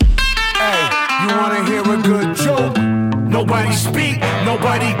You wanna hear a good joke? Nobody speak,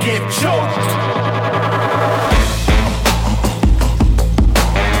 nobody get choked.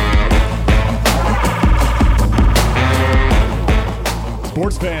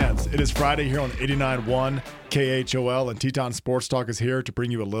 Sports fans, it is Friday here on 89.1 KHOL, and Teton Sports Talk is here to bring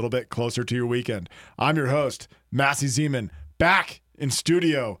you a little bit closer to your weekend. I'm your host, Massey Zeman, back in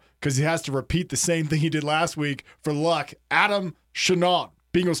studio because he has to repeat the same thing he did last week for luck. Adam Chenault,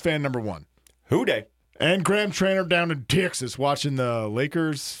 Bengals fan number one. Who day? And Graham Trainer down in Texas watching the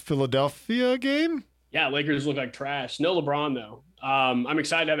Lakers-Philadelphia game. Yeah, Lakers look like trash. No LeBron, though. I'm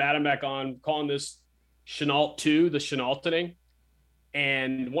excited to have Adam back on, calling this Chenault 2, the Chenaulting.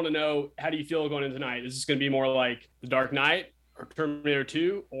 And want to know, how do you feel going into tonight? Is this going to be more like The Dark Knight or Terminator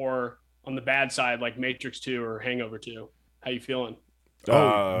 2, or on the bad side like Matrix 2 or Hangover 2? How you feeling?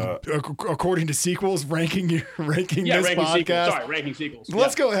 According to sequels, ranking this ranking podcast. Sequels. Sorry, ranking sequels.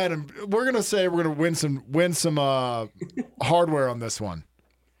 Let's go ahead and we're gonna win some hardware on this one.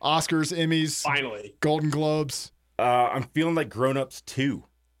 Oscars, Emmys, Finally, Golden Globes. I'm feeling like Grown Ups 2,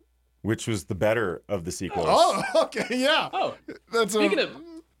 which was the better of the sequels. Oh, okay, yeah. Oh, that's speaking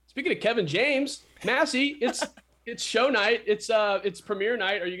of Kevin James, Massey, it's show night. It's premiere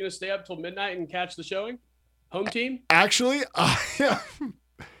night. Are you going to stay up till midnight and catch the showing? Home team? Actually,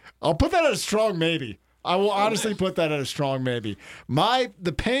 I'll put that at a strong maybe. I will honestly put that at a strong maybe.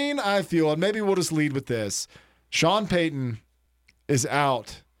 The pain I feel, and maybe we'll just lead with this. Sean Payton is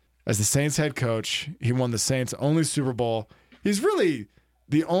out as the Saints head coach. He won the Saints' only Super Bowl. He's really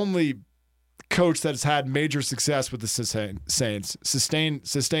the only coach that has had major success with the Saints,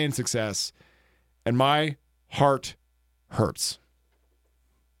 sustained success, and my heart hurts.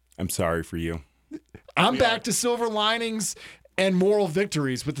 I'm sorry for you. I'm back to silver linings and moral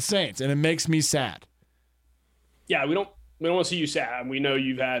victories with the Saints, and it makes me sad. Yeah, we don't want to see you sad. We know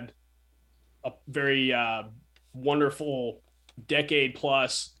you've had a very wonderful decade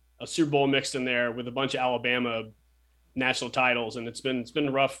plus, a Super Bowl mixed in there with a bunch of Alabama national titles, and it's been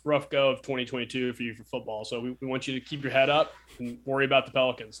a rough go of 2022 for you for football. So we want you to keep your head up and worry about the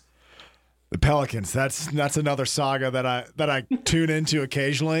Pelicans. The Pelicans, that's another saga that I tune into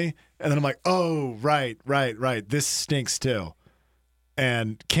occasionally, and then I'm like, oh, right, this stinks too,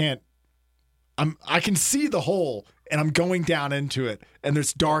 and I can see the hole, and I'm going down into it, and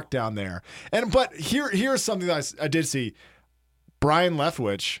there's dark down there, but here's something that I did see. Brian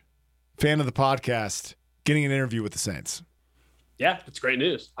Leftwich, fan of the podcast, getting an interview with the Saints. Yeah, it's great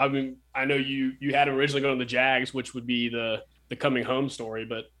news. I mean, I know you had him originally going to the Jags, which would be the coming home story,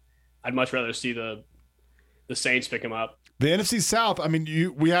 but I'd much rather see the Saints pick him up. The NFC South, I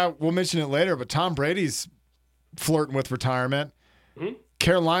mean, we'll mention it later, but Tom Brady's flirting with retirement. Mm-hmm.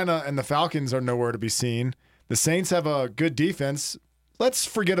 Carolina and the Falcons are nowhere to be seen. The Saints have a good defense. Let's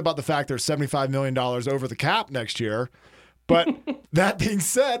forget about the fact they're $75 million over the cap next year. But that being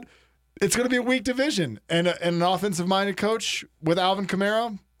said, it's going to be a weak division, and an offensive-minded coach with Alvin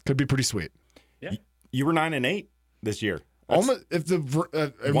Kamara could be pretty sweet. Yeah, you were 9-8 this year. Almost,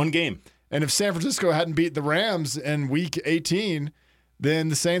 if one game, and if San Francisco hadn't beat the Rams in Week 18, then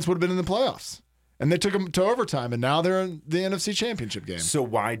the Saints would have been in the playoffs, and they took them to overtime, and now they're in the NFC Championship game. So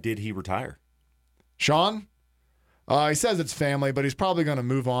why did he retire? Sean, he says it's family, but he's probably going to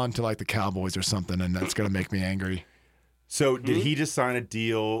move on to like the Cowboys or something, and that's going to make me angry. So did he just sign a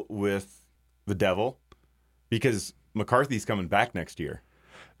deal with the devil? Because McCarthy's coming back next year.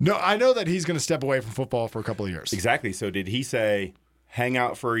 No, I know that he's going to step away from football for a couple of years. Exactly. So did he say, hang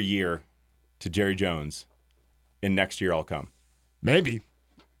out for a year to Jerry Jones, and next year I'll come? Maybe.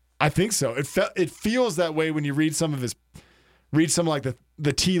 I think so. It feels that way when you read some like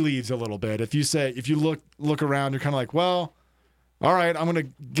the tea leaves a little bit. If you look around, you're kind of like, well, all right, I'm going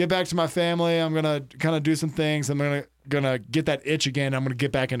to get back to my family. I'm going to kind of do some things. I'm going to get that itch again. I'm going to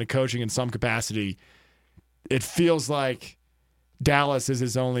get back into coaching in some capacity. It feels like Dallas is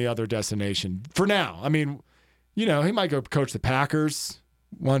his only other destination for now. I mean, he might go coach the Packers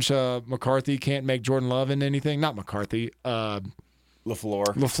once McCarthy can't make Jordan Love into anything. Not McCarthy. LaFleur.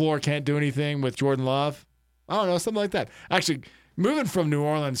 LaFleur can't do anything with Jordan Love. I don't know, something like that. Actually, moving from New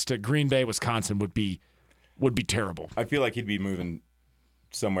Orleans to Green Bay, Wisconsin would be terrible. I feel like he'd be moving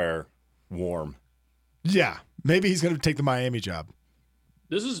somewhere warm. Yeah, maybe he's going to take the Miami job.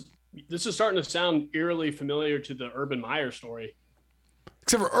 This is starting to sound eerily familiar to the Urban Meyer story.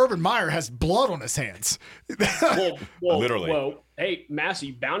 Except for Urban Meyer has blood on his hands. well, literally. Well, hey,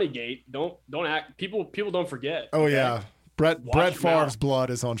 Massey, Bountygate, don't act. People don't forget. Oh okay? yeah, Brett Favre's blood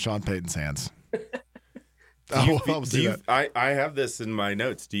is on Sean Payton's hands. I have this in my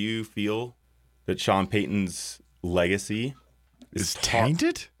notes. Do you feel that Sean Payton's legacy is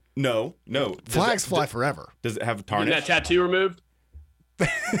tainted? No. Flags fly forever. Does it have a Getting tarnish? that tattoo removed?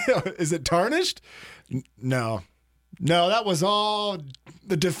 Is it tarnished? No. No, that was all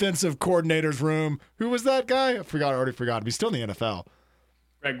the defensive coordinator's room. Who was that guy? I already forgot. He's still in the NFL.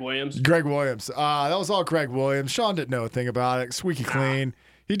 Greg Williams. Greg Williams. That was all Greg Williams. Sean didn't know a thing about it. Squeaky clean.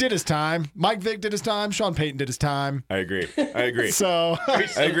 He did his time. Mike Vick did his time. Sean Payton did his time. I agree. So I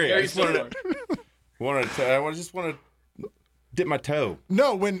agree. I just similar. I just want to dip my toe.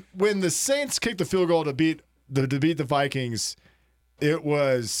 no, when the Saints kicked the field goal to beat the Vikings, it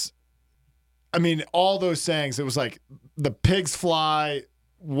was, I mean, all those sayings. It was like the pigs fly,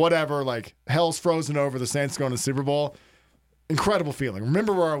 whatever. Like hell's frozen over. The Saints going to the Super Bowl. Incredible feeling.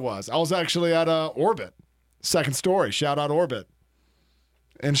 Remember where I was? I was actually at Orbit, second story. Shout out Orbit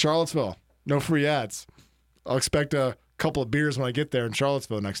in Charlottesville. No free ads. I'll expect a couple of beers when I get there in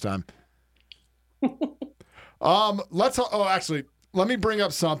Charlottesville next time. Actually, let me bring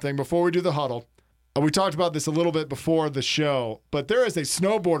up something before we do the huddle. We talked about this a little bit before the show, but there is a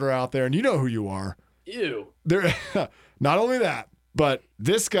snowboarder out there, and you know who you are. Ew. There, not only that, but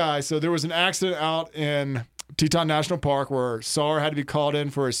this guy. So there was an accident out in Teton National Park where Saar had to be called in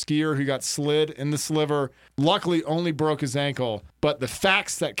for a skier who got slid in the sliver. Luckily, only broke his ankle. But the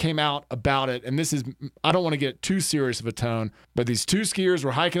facts that came out about it, and this is, I don't want to get too serious of a tone, but these two skiers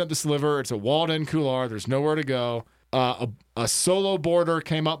were hiking up the sliver. It's a walled-in couloir. There's nowhere to go. A solo boarder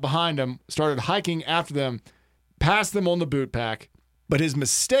came up behind him, started hiking after them, passed them on the boot pack. But his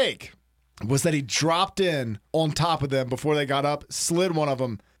mistake was that he dropped in on top of them before they got up, slid one of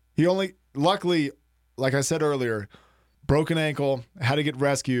them. He luckily, like I said earlier, broken ankle, had to get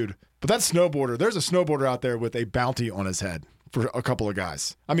rescued. But that snowboarder, there's a snowboarder out there with a bounty on his head for a couple of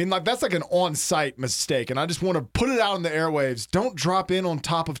guys. I mean, like that's like an on-site mistake, and I just want to put it out in the airwaves. Don't drop in on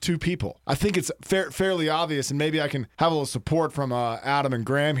top of two people. I think it's fairly obvious, and maybe I can have a little support from Adam and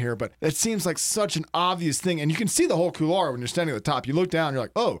Graham here, but it seems like such an obvious thing, and you can see the whole couloir when you're standing at the top. You look down, you're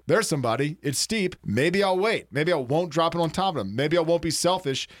like, oh, there's somebody. It's steep. Maybe I'll wait. Maybe I won't drop it on top of them. Maybe I won't be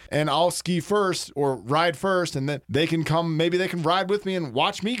selfish, and I'll ski first or ride first, and then they can come. Maybe they can ride with me and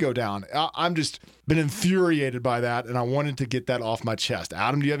watch me go down. I'm just been infuriated by that, and I wanted to get that off my chest.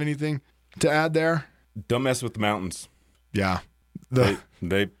 Adam, do you have anything to add there? Don't mess with the mountains. Yeah,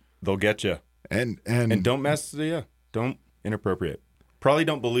 They'll get you. and don't mess. Yeah, don't inappropriate. Probably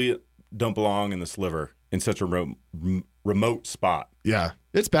don't belong in the sliver in such a remote spot. Yeah,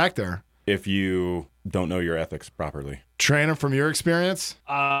 it's back there. If you don't know your ethics properly. Trainer, from your experience?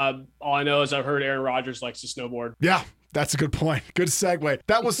 All I know is I've heard Aaron Rodgers likes to snowboard. Yeah. That's a good point. Good segue.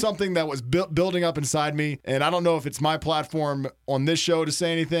 That was something that was building up inside me, and I don't know if it's my platform on this show to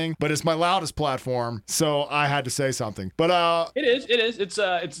say anything, but it's my loudest platform, so I had to say something. But It is. It's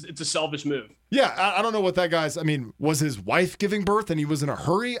a selfish move. Yeah, I don't know what that guy's. I mean, was his wife giving birth and he was in a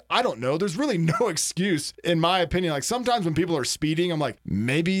hurry? I don't know. There's really no excuse, in my opinion. Like sometimes when people are speeding, I'm like,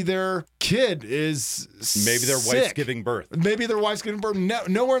 maybe their kid is maybe their sick. wife's giving birth. Maybe their wife's giving birth.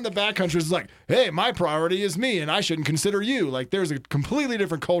 Nowhere in the backcountry is like, hey, my priority is me and I shouldn't consider you. Like there's a completely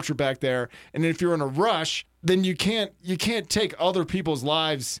different culture back there. And if you're in a rush, then you can't take other people's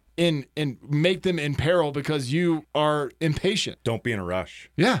lives and make them in peril because you are impatient. Don't be in a rush.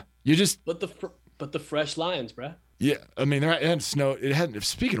 Yeah. You just But the fresh lions, bruh. Yeah, I mean, it hadn't snowed. It hadn't.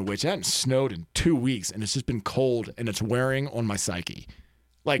 Speaking of which, it hadn't snowed in 2 weeks, and it's just been cold, and it's wearing on my psyche,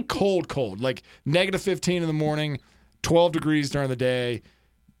 like cold, like -15 in the morning, 12 degrees during the day.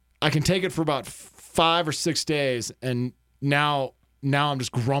 I can take it for about 5 or 6 days, and now I'm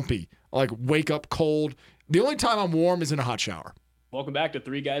just grumpy. I like wake up cold. The only time I'm warm is in a hot shower. Welcome back to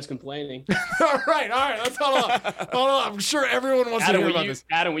Three Guys Complaining. all right. Let's hold on. I'm sure everyone wants to hear about this.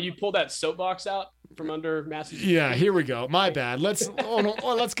 Adam, will you pull that soapbox out from under Massey's? Yeah, here we go. My bad. Let's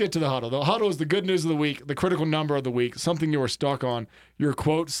get to the huddle. The huddle is the good news of the week, the critical number of the week, something you were stuck on, your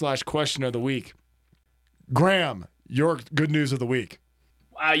quote/question of the week. Graham, your good news of the week.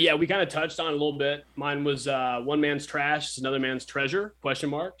 Yeah, we kind of touched on it a little bit. Mine was one man's trash is another man's treasure, ?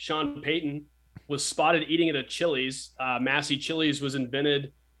 Sean Payton was spotted eating at a Chili's. Massey Chili's was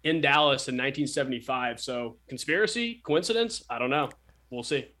invented in Dallas in 1975. So conspiracy, coincidence? I don't know. We'll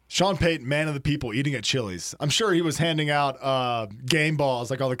see. Sean Payton, man of the people, eating at Chili's. I'm sure he was handing out game balls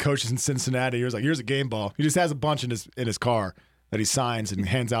like all the coaches in Cincinnati. He was like, here's a game ball. He just has a bunch in his car that he signs and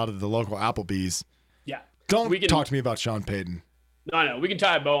hands out at the local Applebee's. Yeah. Don't talk to me about Sean Payton. No, we can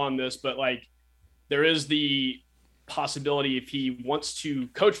tie a bow on this, but like there is the possibility if he wants to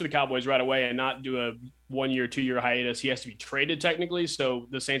coach for the Cowboys right away and not do a 1-year, 2-year hiatus, he has to be traded technically. So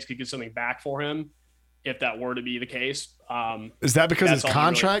the Saints could get something back for him if that were to be the case. Is that because his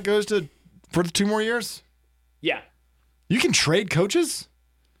contract goes for 2 more years? Yeah. You can trade coaches?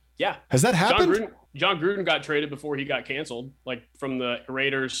 Yeah. Has that happened? John Gruden got traded before he got canceled, like from the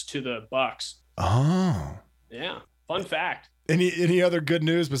Raiders to the Bucks. Oh. Yeah. Fun fact. Any other good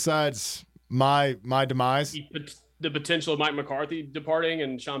news besides my demise? The potential of Mike McCarthy departing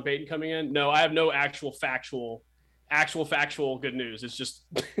and Sean Payton coming in? No, I have no actual factual good news. It's just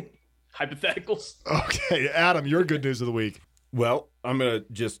hypotheticals. Okay, Adam, your good news of the week. Well, I'm going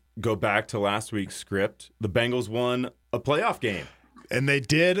to just go back to last week's script. The Bengals won a playoff game. And they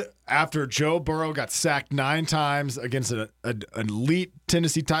did after Joe Burrow got sacked 9 times against an elite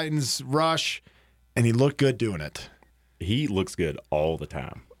Tennessee Titans rush, and he looked good doing it. He looks good all the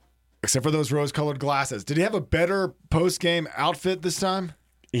time. Except for those rose-colored glasses. Did he have a better post-game outfit this time?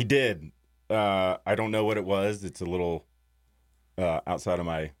 He did. I don't know what it was. It's a little outside of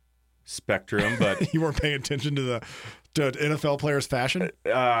my spectrum, but You weren't paying attention to NFL players' fashion?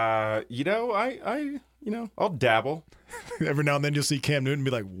 I'll dabble. Every now and then you'll see Cam Newton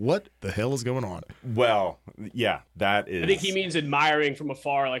be like, what the hell is going on? Well, yeah, that is. I think he means admiring from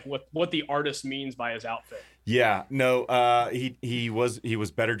afar, like what the artist means by his outfit. Yeah, no, he was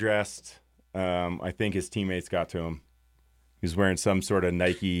better dressed. I think his teammates got to him. He was wearing some sort of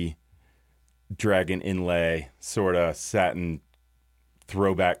Nike dragon inlay, sort of satin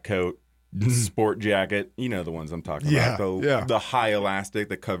throwback coat, sport jacket. You know the ones I'm talking about. The high elastic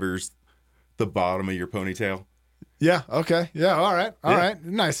that covers the bottom of your ponytail. Yeah, okay. Yeah, all right.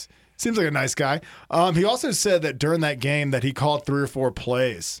 Nice. Seems like a nice guy. He also said that during that game that he called 3 or 4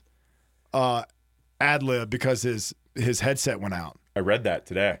 plays ad-lib because his headset went out. I read that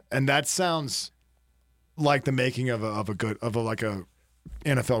today. And that sounds like the making of a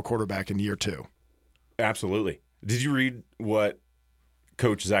NFL quarterback in year 2. Absolutely. Did you read what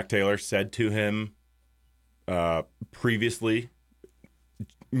Coach Zach Taylor said to him previously?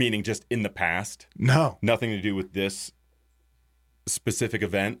 Meaning just in the past? No. Nothing to do with this specific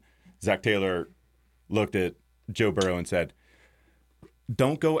event. Zach Taylor looked at Joe Burrow and said,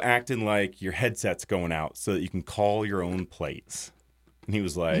 don't go acting like your headset's going out so that you can call your own plays. And he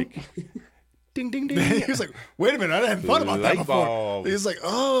was like, ding, ding, ding. He was like, wait a minute, I hadn't thought about that before. Bulb. He was like,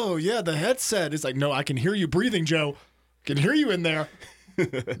 oh, yeah, the headset. It's like, no, I can hear you breathing, Joe. I can hear you in there.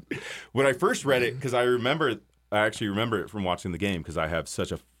 When I first read it, because I actually remember it from watching the game because I have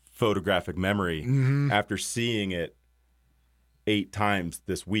such a photographic memory after seeing it 8 times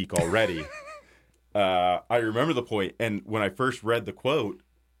this week already. I remember the point, and when I first read the quote,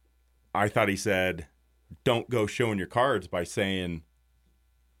 I thought he said, don't go showing your cards by saying,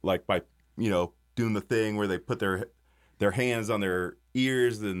 like, by, doing the thing where they put their hands on their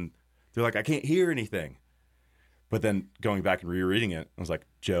ears and they're like, I can't hear anything. But then going back and rereading it, I was like,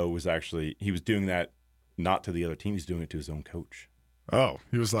 Joe was he was doing that not to the other team, he's doing it to his own coach. Oh,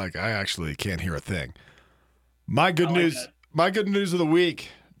 he was like, I actually can't hear a thing. My good news of the week,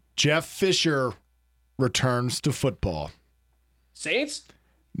 Jeff Fisher returns to football. Saints?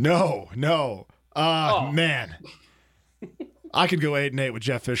 No. Man. I could go 8-8 with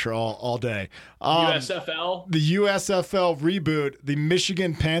Jeff Fisher all day. USFL? The USFL reboot, the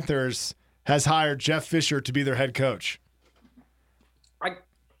Michigan Panthers has hired Jeff Fisher to be their head coach.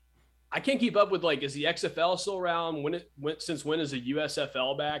 I can't keep up with, like, is the XFL still around? Since when is the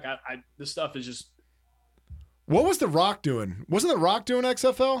USFL back? This stuff is just. What was The Rock doing? Wasn't The Rock doing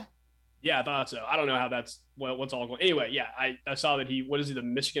XFL? Yeah, I thought so. I don't know how what's all going. Anyway, yeah, I saw that the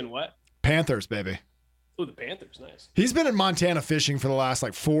Michigan what? Panthers, baby. Oh, the Panthers, nice. He's been in Montana fishing for the last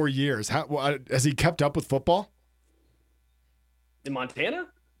 4 years. Has he kept up with football? In Montana?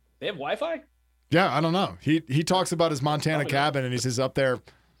 They have Wi-Fi? Yeah, I don't know. He talks about his Montana cabin, and he's just up there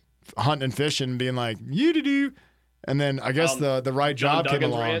hunting and fishing and being like, you-do-do. And then I guess the right John job came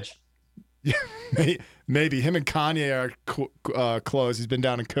Duggan's along. Ranch? Yeah, maybe. Him and Kanye are close. He's been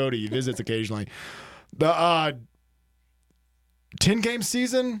down in Cody. He visits occasionally. The 10-game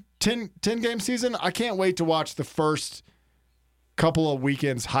season, I can't wait to watch the first couple of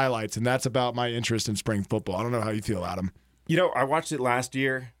weekends highlights, and that's about my interest in spring football. I don't know how you feel, Adam. I watched it last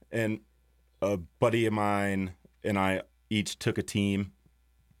year, and a buddy of mine and I each took a team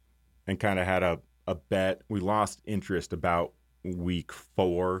and kind of had a bet. We lost interest about week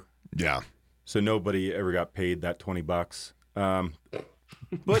 4. Yeah. So nobody ever got paid that $20.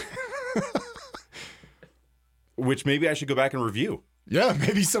 But which maybe I should go back and review. Yeah,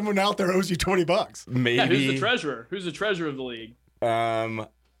 maybe someone out there owes you $20. Maybe. Yeah, who's the treasurer? Who's the treasurer of the league? I'll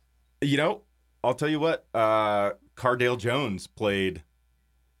tell you what. Cardale Jones played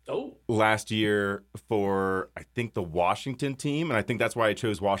last year for, I think, the Washington team, and I think that's why I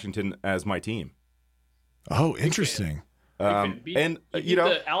chose Washington as my team. Oh, interesting.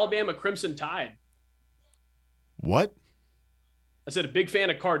 The Alabama Crimson Tide. What? I said a big fan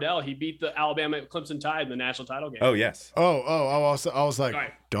of Cardell. He beat the Alabama Clemson Tide in the national title game. Oh yes. I was like,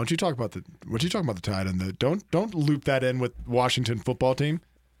 Right. don't you talk about what you talking about the Tide and the don't loop that in with Washington football team.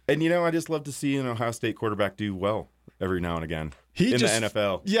 And I just love to see an Ohio State quarterback do well every now and again He in just, the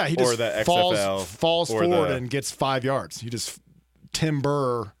NFL. Yeah, he or just the falls XFL, or forward and gets 5 yards. He just Tim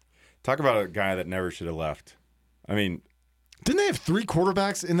Burr. Talk about a guy that never should have left. I mean, Didn't they have 3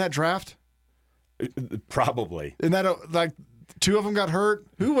 quarterbacks in that draft? probably. And that like 2 of them got hurt.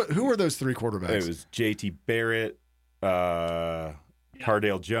 Who were those 3 quarterbacks? It was J.T. Barrett,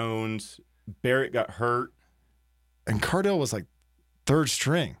 Cardale Jones. Barrett got hurt. And Cardell was like 3rd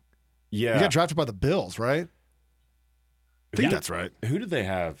string. Yeah. He got drafted by the Bills, right? I think Yeah. that's right. Who did they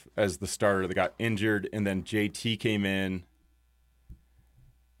have as the starter that got injured, and then JT came in?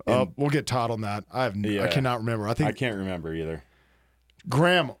 We'll get Todd on that. I cannot remember. I think I can't remember either.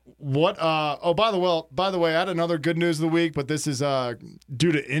 Graham, what? By the way, I had another good news of the week, but this is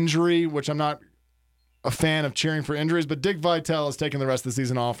due to injury, which I'm not a fan of cheering for injuries. But Dick Vitale is taking the rest of the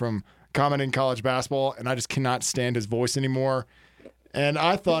season off from commenting college basketball, and I just cannot stand his voice anymore. And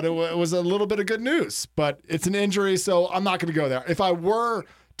I thought it was a little bit of good news, but it's an injury, so I'm not going to go there. If I were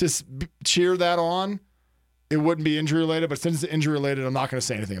to cheer that on, it wouldn't be injury related. But since it's injury related, I'm not going to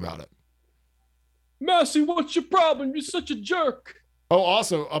say anything about it. Massey, what's your problem? You're such a jerk. Oh,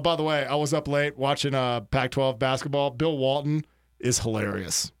 also, by the way, I was up late watching Pac-12 basketball. Bill Walton is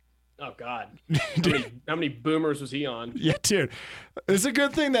hilarious. Oh God, how many boomers was he on? Yeah, dude. It's a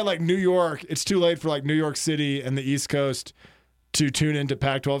good thing that like New York, it's too late for like New York City and the East Coast to tune into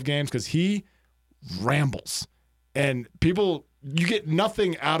Pac-12 games because he rambles. And people, you get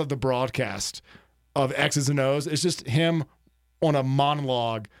nothing out of the broadcast of X's and O's. It's just him on a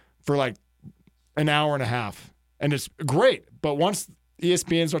monologue for like an hour and a half. And it's great. But once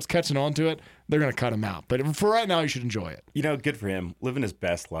ESPN starts catching on to it, they're going to cut him out. But for right now, you should enjoy it. Good for him. Living his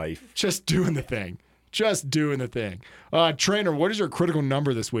best life. Just doing the thing. Just doing the thing. Trainer, what is your critical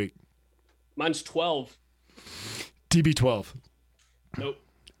number this week? Mine's 12. TB12. Nope.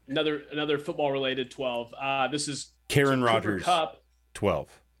 Another football related 12. This is Karen Cooper Rogers. Kupp. 12.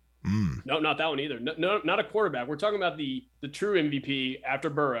 No, not that one either. No, not a quarterback. We're talking about the true MVP after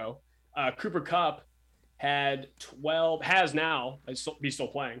Burrow. Cooper Kupp has now, he's still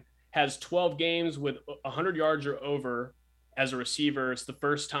playing, has 12 games with 100 yards or over as a receiver. It's the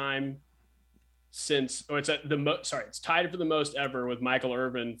first time since, it's tied for the most ever with Michael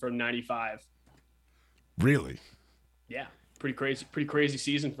Irvin from 95. Really? Yeah. Pretty crazy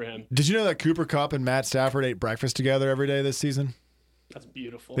season for him. Did you know that Cooper Kupp and Matt Stafford ate breakfast together every day this season? That's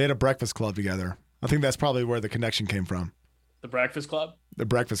beautiful. They had a breakfast club together. I think that's probably where the connection came from. The Breakfast Club? The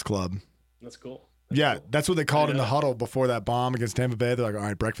breakfast club. That's cool. That's what they called in the huddle before that bomb against Tampa Bay. They're like, all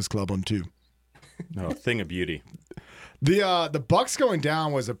right, breakfast club on 2. No, thing of beauty. The Bucks going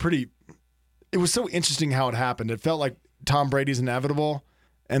down was it was so interesting how it happened. It felt like Tom Brady's inevitable,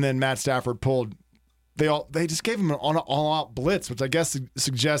 and then Matt Stafford pulled. They just gave him an all-out blitz, which I guess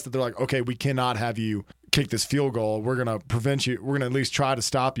suggests that they're like, okay, we cannot have you kick this field goal. We're gonna prevent you. We're gonna at least try to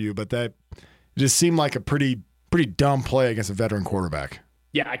stop you. But that just seemed like a pretty dumb play against a veteran quarterback.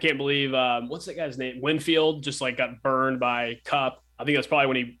 Yeah, I can't believe what's that guy's name? Winfield just like got burned by Kupp. I think that's probably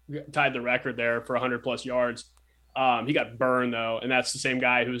when he tied the record there for 100 plus yards. He got burned though, and that's the same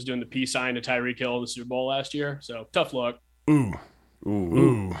guy who was doing the peace sign to Tyreek Hill in the Super Bowl last year. So tough luck. Ooh.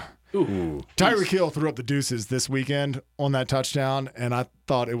 Ooh. Tyreek Hill threw up the deuces this weekend on that touchdown, and I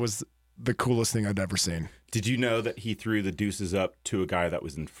thought it was the coolest thing I'd ever seen. Did you know that he threw the deuces up to a guy that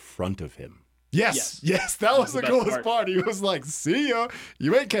was in front of him? Yes, that was the best coolest part. He was like, "See ya,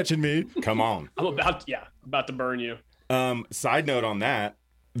 you ain't catching me." Come on. I'm about to burn you. Side note on that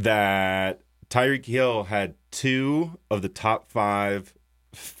Tyreek Hill had 2 of the top 5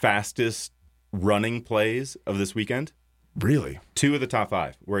 fastest running plays of this weekend. Really? 2 of the top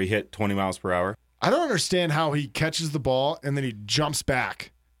 5 where he hit 20 miles per hour. I don't understand how he catches the ball and then he jumps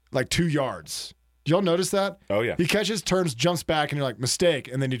back like 2 yards. Do y'all notice that? Oh, yeah. He catches, turns, jumps back, and you're like, mistake,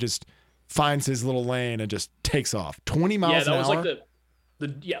 and then he just finds his little lane and just takes off. 20 miles an hour? Yeah, that was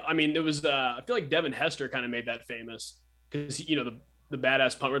like I mean, it was, I feel like Devin Hester kind of made that famous because, the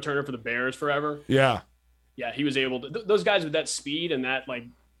badass punt returner for the Bears forever. Yeah. Yeah, he was able to, those guys with that speed and that like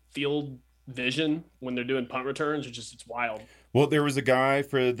field vision when they're doing punt returns it's wild. Well, there was a guy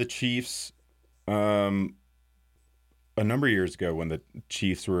for the Chiefs a number of years ago when the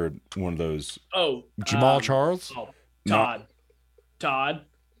Chiefs were one of those. Oh, Jamal Charles? Oh, Todd.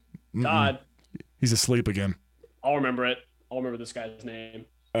 He's asleep again. I'll remember it. I'll remember this guy's name.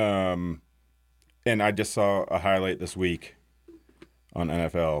 And I just saw a highlight this week on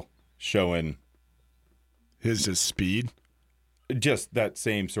NFL showing his speed. Just that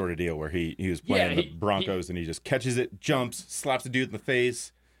same sort of deal where he was playing the Broncos and he just catches it, jumps, slaps a dude in the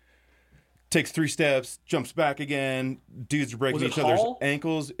face, takes 3 steps, jumps back again. Dudes are breaking each other's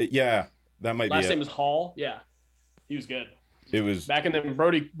ankles. Yeah, that might be it. Last name is Hall. Yeah, he was good. It was back in the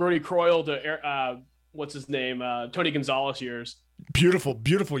Brody Croyle to what's his name? Tony Gonzalez years. Beautiful,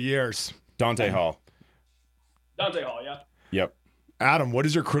 beautiful years. Dante Hall. Dante Hall, yeah. Yep. Adam, what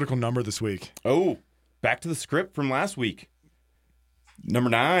is your critical number this week? Oh, back to the script from last week.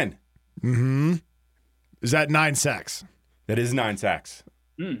 Number 9. Mm-hmm. Is that 9 sacks? That is 9 sacks.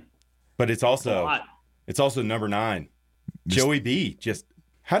 But it's also number 9. Joey B. Just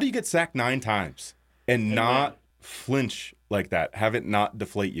how do you get sacked 9 times and not flinch like that? Have it not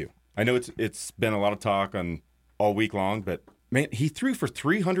deflate you? I know it's been a lot of talk on all week long, but man, he threw for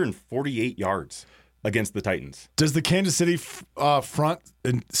 348 yards against the Titans. Does the Kansas City front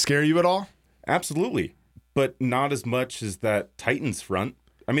scare you at all? Absolutely, but not as much as that Titans front.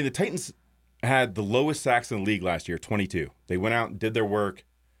 I mean, the Titans had the lowest sacks in the league last year, 22. They went out and did their work,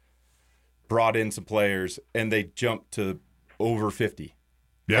 brought in some players, and they jumped to over 50.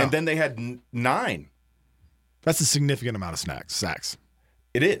 Yeah. And then they had 9. That's a significant amount of sacks.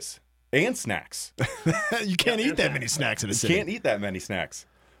 It is. And snacks. You can't eat that many snacks in a city. You can't eat that many snacks.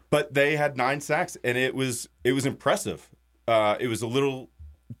 But they had 9 sacks, and it was impressive. It was a little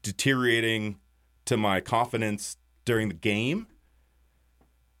deteriorating to my confidence during the game.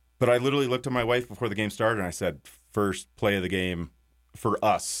 But I literally looked at my wife before the game started, and I said, first play of the game for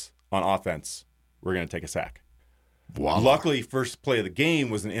us on offense, we're going to take a sack. Wow. Luckily, first play of the game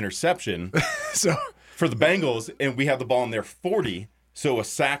was an interception for the Bengals, and we had the ball in their 40, so a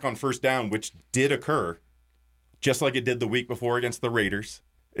sack on first down, which did occur, just like it did the week before against the Raiders.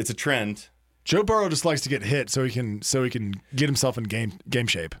 It's a trend. Joe Burrow just likes to get hit so he can get himself in game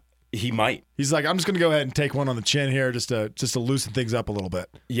shape. He might. He's like, I'm just going to go ahead and take one on the chin here just to loosen things up a little bit.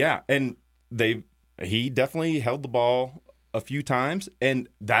 Yeah, and he definitely held the ball a few times, and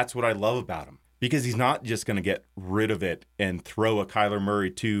that's what I love about him, because he's not just going to get rid of it and throw a Kyler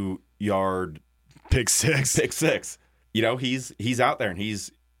Murray 2-yard pick six. You know, he's out there, and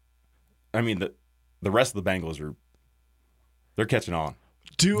the rest of the Bengals they're catching on.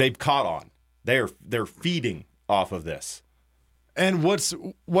 They've caught on. They're feeding off of this. And what's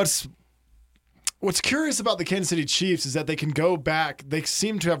curious about the Kansas City Chiefs is that they can go back. They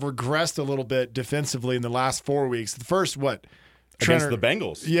seem to have regressed a little bit defensively in the last 4 weeks. The first, against the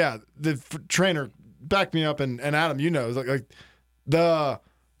Bengals. Yeah, the trainer backed me up, and Adam, you know, like the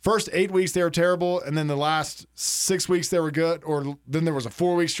first 8 weeks they were terrible, and then the last 6 weeks they were good, or then there was a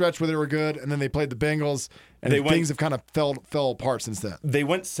 4-week stretch where they were good, and then they played the Bengals, and things have kind of fell apart since then. They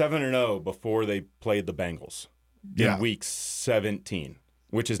went 7-0 before they played the Bengals in week 17,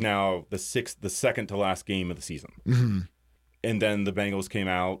 which is now the second to last game of the season. Mm-hmm. And then the Bengals came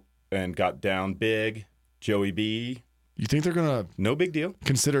out and got down big. Joey B. You think they're gonna no big deal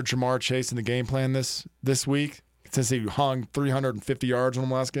consider Jamar Chase in the game plan this week, since he hung 350 yards on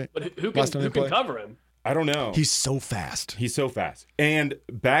him last game? But who can cover him? I don't know. He's so fast. And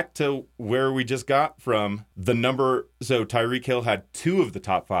back to where we just got from, the number. So Tyreek Hill had 2 of the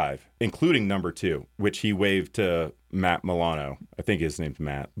top 5, including number 2, which he waved to Matt Milano. I think his name's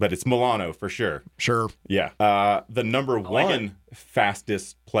Matt, but it's Milano for sure. Sure. Yeah. The number 1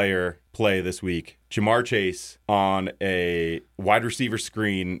 fastest play this week, Jamar Chase on a wide receiver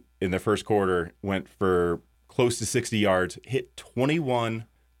screen in the first quarter, went for close to 60 yards, hit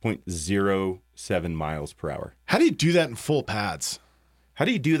 21.07 miles per hour. How do you do that in full pads? How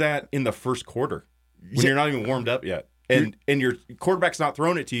do you do that in the first quarter when you're not even warmed up yet? And your quarterback's not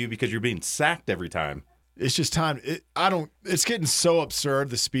throwing it to you because you're being sacked every time. It's just time. It's getting so absurd,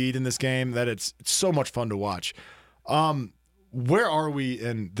 the speed in this game, that it's so much fun to watch. Where are we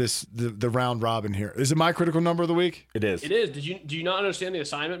in the round robin here? Is it my critical number of the week? It is. It is. Do you not understand the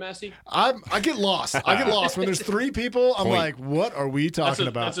assignment, Massey? I get lost. When there's 3 people. I'm like, what are we talking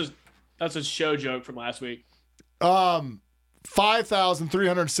about? That's a show joke from last week.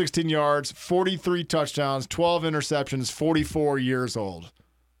 5,316 yards, 43 touchdowns, 12 interceptions, 44 years old.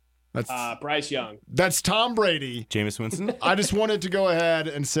 That's Bryce Young. That's Tom Brady. Jameis Winston. I just wanted to go ahead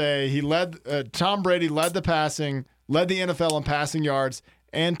and say Tom Brady led the NFL in passing yards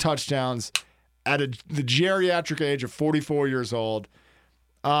and touchdowns at the geriatric age of 44 years old.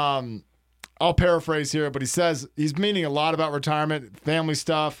 I'll paraphrase here, but he says he's meaning a lot about retirement, family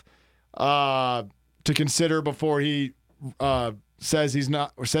stuff to consider before he says he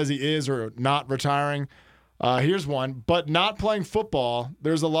is or not retiring. Here's one, but not playing football,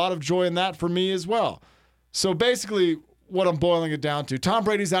 there's a lot of joy in that for me as well. So basically what I'm boiling it down to, Tom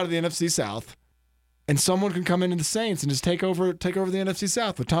Brady's out of the NFC South. and someone can come into the Saints and just take over the NFC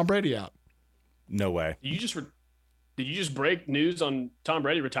South with Tom Brady out. No way. Did you just break news on Tom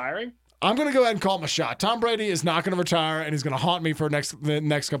Brady retiring? I'm going to go ahead and call my shot. Tom Brady is not going to retire, and he's going to haunt me for the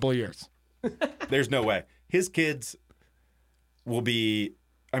next couple of years. There's no way. His kids will be,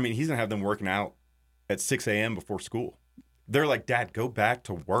 I mean, he's going to have them working out at 6 a.m. before school. They're like, Dad, go back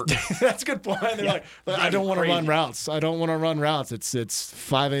to work. That's a good point. They're like, I don't want to run routes. I don't want to run routes. It's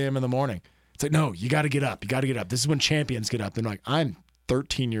 5 a.m. in the morning. It's like, no, you got to get up. You got to get up. This is when champions get up. They're like, I'm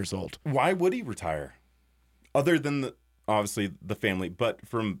 13 years old. Why would he retire? Other than obviously the family, but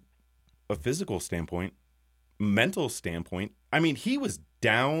from a physical standpoint, mental standpoint, I mean, he was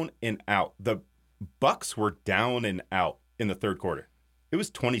down and out. The Bucks were down and out in the third quarter. It was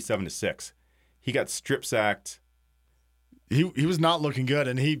 27-6. He got strip sacked. He was not looking good,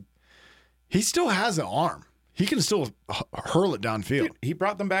 and he still has an arm. He can still hurl it downfield. Dude, he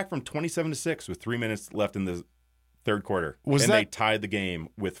brought them back from 27-6 with 3 minutes left in the third quarter. They tied the game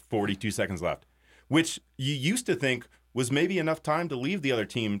with 42 seconds left, which you used to think was maybe enough time to leave the other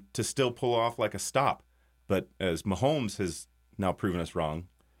team to still pull off like a stop. But as Mahomes has now proven us wrong.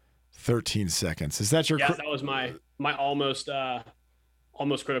 13 seconds. Is that your? Yeah, that was my almost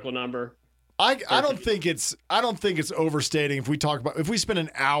critical number. I don't think it's overstating if we spend an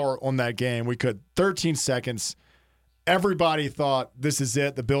hour on that game, we could 13 seconds. Everybody thought this is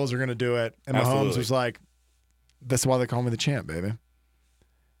it. The Bills are going to do it. And Mahomes was like, that's why they call me the champ, baby.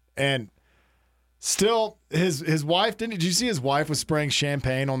 And still his wife, did you see his wife was spraying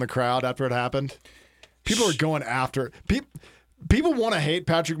champagne on the crowd after it happened? People are going after it. People want to hate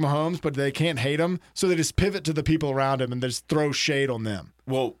Patrick Mahomes, but they can't hate him. So they just pivot to the people around him and they just throw shade on them.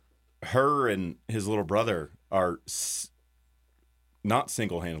 Well, her and his little brother are not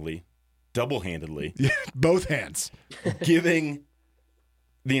single-handedly, double-handedly. Yeah, both hands. Giving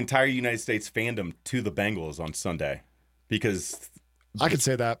the entire United States fandom to the Bengals on Sunday because I could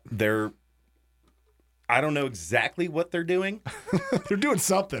say that. I don't know exactly what they're doing. They're doing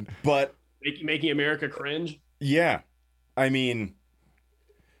something. But making America cringe. Yeah. I mean,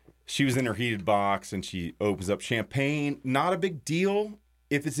 she was in her heated box and she opens up champagne. Not a big deal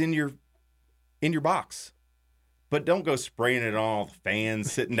if it's in your box. But don't go spraying it on all the fans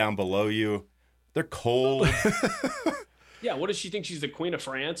sitting down below you. They're cold. Yeah, what does she think? She's the Queen of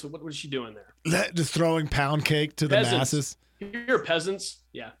France? What is she doing there? Just throwing pound cake to peasants. The masses. You're peasants.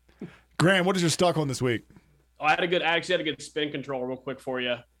 Yeah. Graham, what is your stuck on this week? Oh, I actually had a good spin control real quick for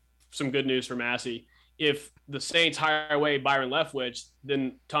you. Some good news for Massey. If the Saints hire away Byron Leftwich,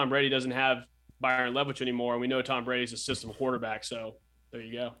 then Tom Brady doesn't have Byron Leftwich anymore. And we know Tom Brady's a system quarterback. So there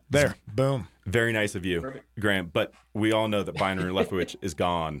you go. There. Boom. Very nice of you, Perfect. Graham. But we all know that Byron Leftwich is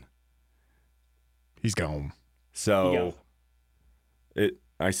gone. He's gone. So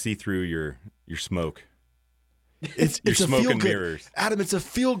I see through your smoke. It's You're a smoke feel and good. mirrors. Adam, it's a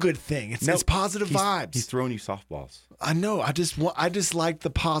feel good thing. It's positive vibes. He's throwing you softballs. I know. I just like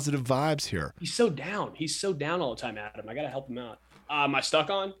the positive vibes here. He's so down. He's so down all the time, Adam. I got to help him out. Am I stuck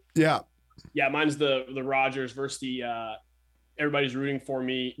on? Yeah. Yeah, mine's the Rodgers versus the everybody's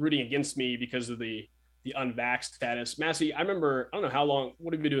rooting against me because of the unvaxxed status. Massey, I remember, I don't know how long,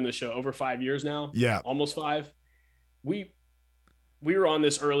 what have we been doing this show? Over 5 years now? Yeah. Almost 5. We were on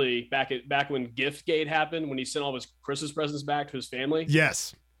this early back when Giftgate happened, when he sent all of his Christmas presents back to his family.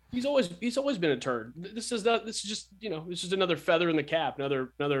 Yes. He's always been a turd. This is just another feather in the cap,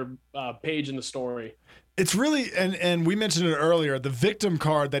 another page in the story. It's really, and we mentioned it earlier, the victim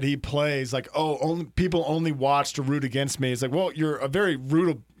card that he plays, like, people only watch to root against me. It's like, well, you're a very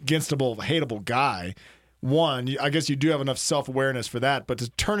root againstable, hateable guy. One, I guess you do have enough self-awareness for that, but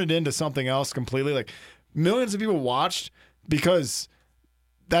to turn it into something else completely, like millions of people watched because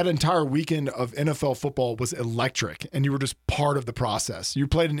that entire weekend of NFL football was electric, and you were just part of the process. You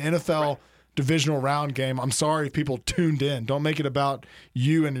played an NFL divisional round game. I'm sorry if people tuned in. Don't make it about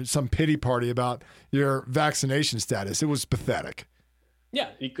you and some pity party about your vaccination status. It was pathetic. Yeah,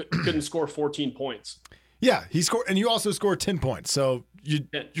 he couldn't score 14 points. Yeah, he scored, and you also scored 10 points. So you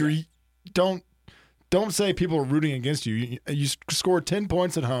don't say people are rooting against you. You scored 10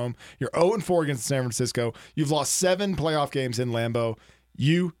 points at home. You're 0-4 against San Francisco. You've lost 7 playoff games in Lambeau.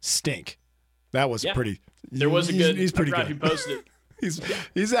 You stink. That was pretty. There was a good. He's pretty good. He posted it.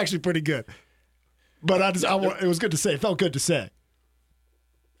 He's actually pretty good. But it was good to say. It felt good to say.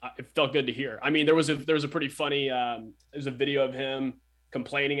 It felt good to hear. I mean, there was a pretty funny. There's a video of him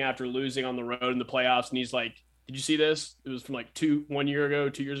complaining after losing on the road in the playoffs, and he's like, "Did you see this? It was from like 2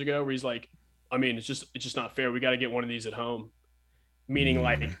 years ago, where he's like, I mean, it's just not fair. We got to get one of these at home, meaning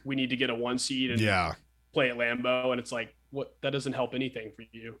like we need to get a 1 seed and play at Lambeau, and it's like, what? That doesn't help anything for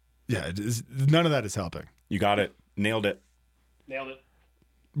you. None of that is helping. You got it. Nailed it. Nailed it.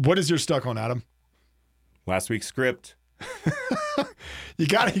 What is your stuck on, Adam? Last week's script. You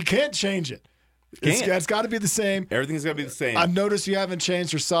can't change it. It's got to be the same. Everything's got to be the same. I've noticed you haven't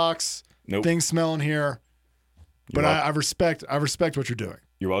changed your socks. Nope. Things smell in here. But I respect what you're doing.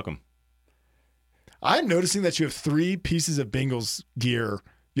 You're welcome. I'm noticing that you have 3 pieces of Bengals gear.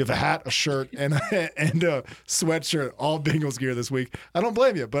 You have a hat, a shirt, and a sweatshirt, all Bengals gear this week. I don't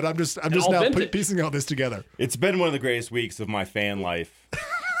blame you, but I'm just now piecing all this together. It's been one of the greatest weeks of my fan life,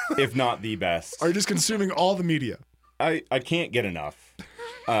 if not the best. Are you just consuming all the media? I can't get enough.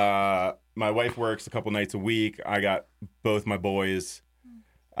 My wife works a couple nights a week. I got both my boys.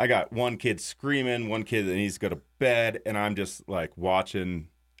 I got one kid screaming, one kid that needs to go to bed, and I'm just like watching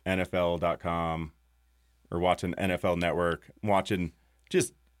NFL.com or watching NFL Network, watching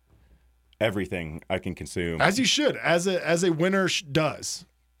just everything I can consume. As you should, as a winner does.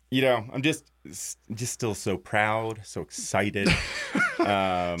 You know, I'm just still so proud, so excited.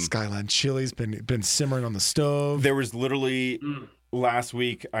 Skyline Chili's been simmering on the stove. There was literally last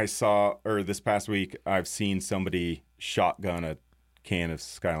week this past week, I've seen somebody shotgun a can of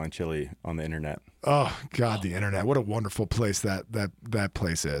Skyline Chili on the internet. Oh God, the internet! What a wonderful place that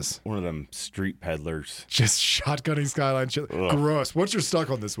place is. One of them street peddlers just shotgunning Skyline Chili. Ugh. Gross. What's your stuck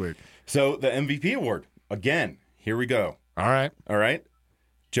on this week? So the MVP award again. Here we go. All right.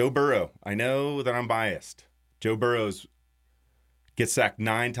 Joe Burrow. I know that I'm biased. Joe Burrow's gets sacked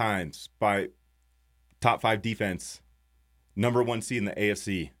 9 times by top 5 defense, number 1 seed in the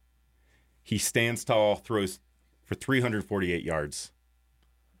AFC. He stands tall, throws for 348 yards.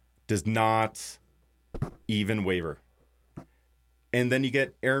 Does not even waver. And then you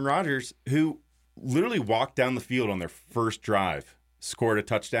get Aaron Rodgers, who literally walked down the field on their first drive, scored a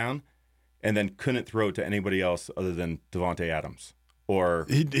touchdown, and then couldn't throw it to anybody else other than Devontae Adams or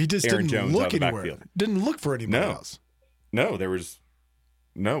he just Aaron didn't Jones look out of the anywhere. backfield. Didn't look for anybody else. No,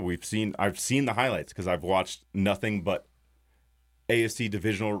 I've seen the highlights because I've watched nothing but AFC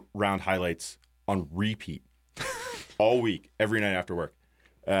divisional round highlights on repeat all week, every night after work.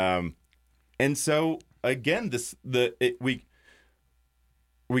 And so again,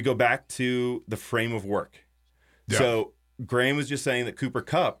 we go back to the frame of work. Yeah. So Graham was just saying that Cooper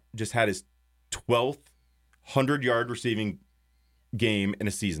Kupp just had his 12th 100-yard receiving game in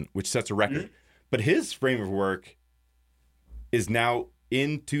a season, which sets a record. Mm-hmm. But his frame of work is now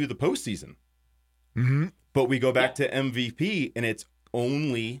into the postseason. Mm-hmm. But we go back to MVP, and it's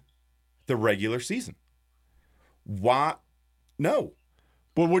only the regular season. Why? No.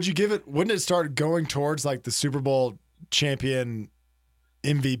 Well, would you give it? Wouldn't it start going towards like the Super Bowl champion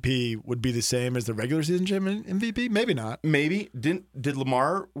MVP would be the same as the regular season champion MVP? Maybe not. Maybe. Did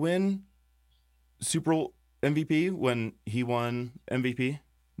Lamar win Super Bowl MVP when he won MVP?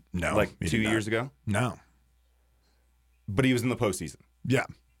 No. Like 2 years ago? No. But he was in the postseason. Yeah.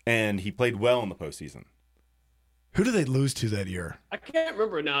 And he played well in the postseason. Who did they lose to that year? I can't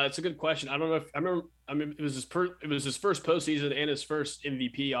remember now. It's a good question. I don't know if I remember. I mean, it was his first postseason and his first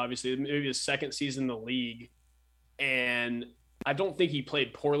MVP. Obviously, maybe his second season in the league. And I don't think he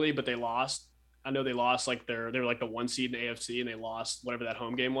played poorly, but they lost. I know they lost. Like they were like the 1 seed in the AFC, and they lost whatever that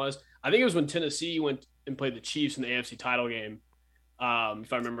home game was. I think it was when Tennessee went and played the Chiefs in the AFC title game,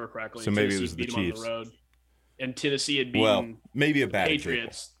 if I remember correctly. So maybe Tennessee it was the beat Chiefs them on the road, and Tennessee had beaten maybe a bad Patriots.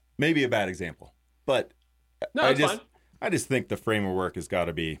 Example. Maybe a bad example, but. No, fine. I just think the frame of work has got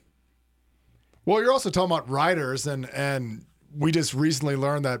to be. Well, you're also talking about riders, and we just recently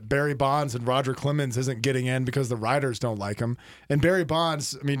learned that Barry Bonds and Roger Clemens isn't getting in because the riders don't like him. And Barry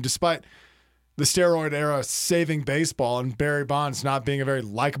Bonds, I mean, despite the steroid era saving baseball and Barry Bonds not being a very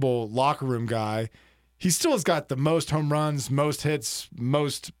likable locker room guy, he still has got the most home runs, most hits,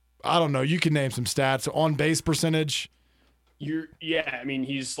 most, I don't know, you can name some stats, on base percentage. I mean,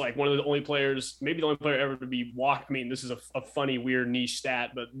 he's like one of the only players, maybe the only player ever to be walked. I mean, this is a funny, weird niche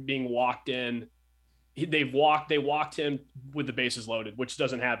stat, but being walked in, they walked him with the bases loaded, which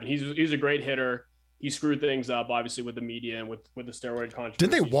doesn't happen. He's a great hitter. He screwed things up, obviously, with the media and with the steroid controversy.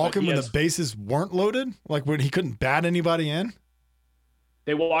 Didn't they walk him when the bases weren't loaded? Like when he couldn't bat anybody in?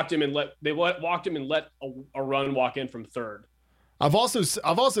 They walked him and let a run walk in from third. I've also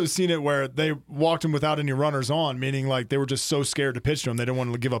seen it where they walked him without any runners on, meaning like they were just so scared to pitch to him they didn't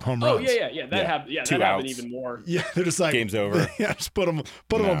want to give up home runs. Oh yeah. That happened. Yeah, that happened even more. Yeah, they're just like game's over. Yeah, just put him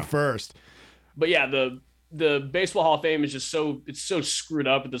on first. But yeah, the Baseball Hall of Fame is just so screwed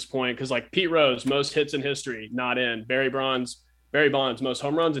up at this point because like Pete Rose, most hits in history, not in. Barry Bonds, most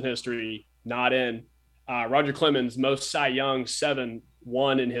home runs in history, not in. Roger Clemens, most Cy Young 7-1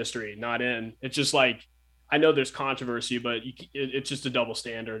 in history, not in. It's just like I know there's controversy, but it's just a double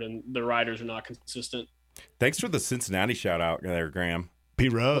standard, and the riders are not consistent. Thanks for the Cincinnati shout out there, Graham.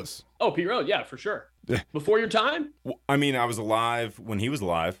 Pete Rose. Oh, Pete Rose, yeah, for sure. Before your time? I mean, I was alive when he was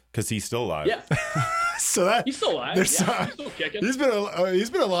alive because he's still alive. Yeah. So that He's still alive. there's, Yeah, he's still kicking. he's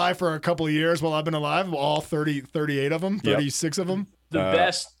been alive for a couple of years while I've been alive. All 38 of them, 36 of them. The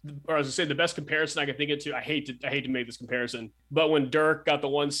best, or as I say, the best comparison I can think of to. I hate to make this comparison, but when Dirk got the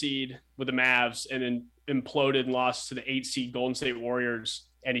 1 seed with the Mavs and then imploded and lost to the 8 seed Golden State Warriors,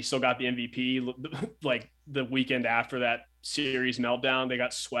 and he still got the MVP, like the weekend after that series meltdown, they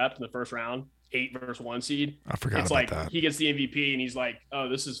got swept in the first round, 8 versus 1 seed. I forgot it's about like that. He gets the MVP and he's like, "Oh,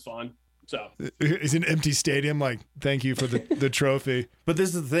 this is fun." So It's an empty stadium. Like, thank you for the trophy. But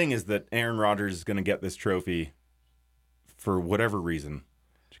this is the thing is that Aaron Rodgers is going to get this trophy for whatever reason.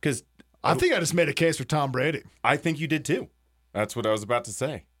 Because I think I just made a case for Tom Brady. I think you did too. That's what I was about to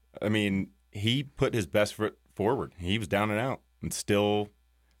say. I mean, he put his best foot forward. He was down and out and still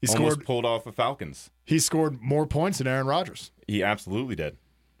almost pulled off the Falcons. He scored more points than Aaron Rodgers. He absolutely did.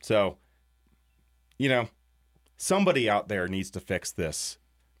 So, somebody out there needs to fix this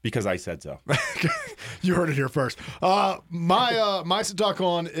because I said so. You heard it here first. My to talk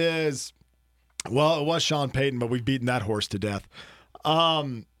on is, well, it was Sean Payton, but we've beaten that horse to death.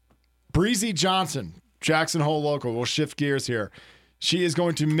 Breezy Johnson, Jackson Hole local. We'll shift gears here. She is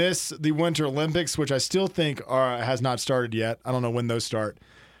going to miss the Winter Olympics, which I still think has not started yet. I don't know when those start.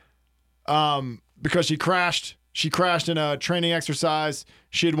 Because she crashed. She crashed in a training exercise.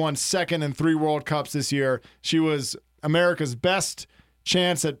 She had won second in 3 World Cups this year. She was America's best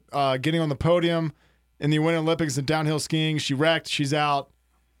chance at getting on the podium in the Winter Olympics in downhill skiing. She wrecked. She's out.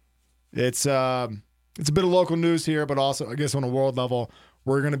 It's a bit of local news here, but also I guess on a world level,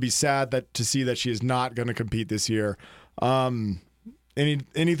 we're going to be sad to see that she is not going to compete this year.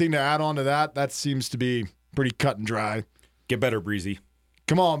 Anything to add on to that? That seems to be pretty cut and dry. Get better, Breezy.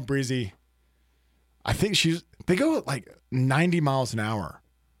 Come on, Breezy. I think they go at like 90 miles an hour.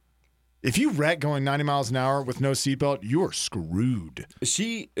 If you wreck going 90 miles an hour with no seatbelt, you are screwed.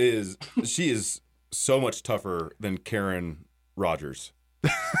 She is so much tougher than Karen Rodgers.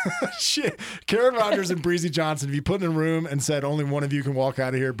 Shit. Karen Rodgers and Breezy Johnson, if you put in a room and said only one of you can walk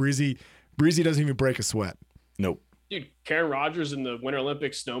out of here, Breezy doesn't even break a sweat. Nope. dude, Karen Rodgers in the Winter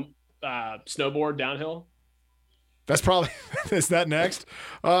Olympics snowboard downhill. That's probably is that next.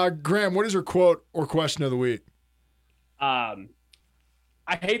 Graham, what is your quote or question of the week? I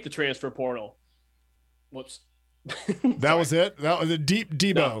hate the transfer portal. Whoops. That was it. That was a deep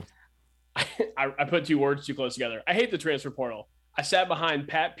Debo. No. I put 2 words too close together. I hate the transfer portal. I sat behind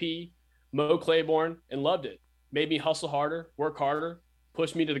Pat P, Mo Claiborne, and loved it. Made me hustle harder, work harder,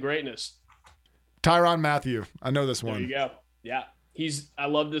 pushed me to the greatness. Tyrann Mathieu. I know this one. There you go. Yeah. I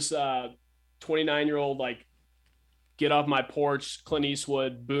love this 29-year-old, like, get off my porch, Clint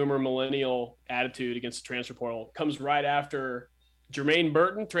Eastwood, boomer millennial attitude against the transfer portal. Comes right after Jermaine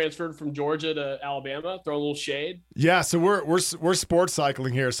Burton transferred from Georgia to Alabama. Throw a little shade. Yeah, so we're sports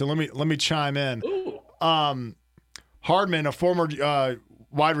cycling here. So let me chime in. Ooh. Hardman, a former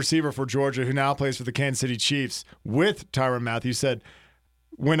wide receiver for Georgia who now plays for the Kansas City Chiefs with Tyrann Mathieu, said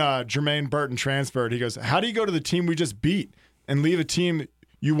when Jermaine Burton transferred, he goes, "How do you go to the team we just beat and leave a team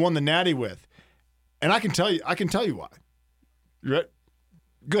you won the Natty with?" And I can tell you why. You ready?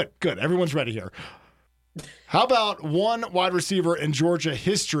 Good. Everyone's ready here. How about one wide receiver in Georgia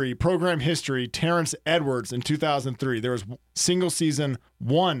history, program history, Terrence Edwards in 2003? There was single season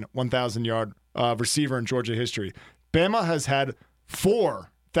 1,000-yard receiver in Georgia history. Bama has had 4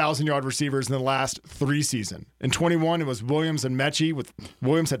 1,000-yard receivers in the last 3 seasons. In 21, it was Williams and Mechie. With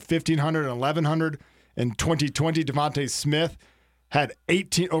Williams had 1,500 and 1,100. In 2020, Devontae Smith had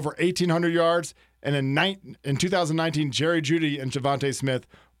over 1,800 yards. And in 2019, Jerry Jeudy and Devontae Smith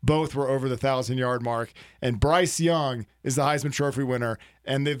both were over the 1,000-yard mark. And Bryce Young is the Heisman Trophy winner.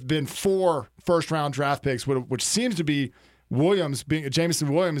 And they've been 4 first-round draft picks, which seems to be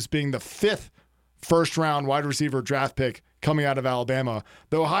Jameson Williams being the 5th first-round wide receiver draft pick coming out of Alabama.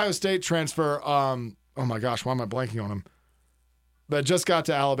 The Ohio State transfer, oh my gosh, why am I blanking on him? But just got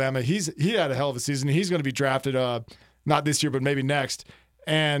to Alabama. He had a hell of a season. He's going to be drafted not this year, but maybe next.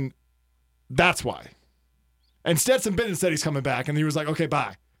 And that's why. And Stetson Bennett said he's coming back, and he was like, okay,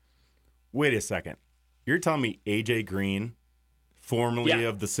 bye. Wait a second. You're telling me A.J. Green, formerly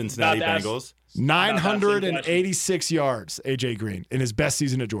of the Cincinnati Bengals? 986 yards, A.J. Green, in his best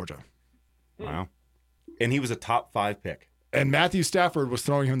season at Georgia. Wow. And he was a top 5 pick. And Matthew Stafford was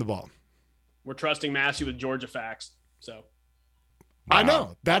throwing him the ball. We're trusting Massey with Georgia facts. So Wow. I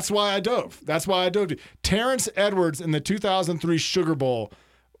know. That's why I dove. Terrence Edwards in the 2003 Sugar Bowl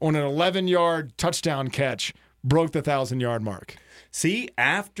on an 11-yard touchdown catch, broke the 1,000-yard mark. See,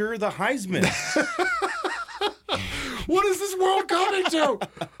 after the Heisman. What is this world coming to?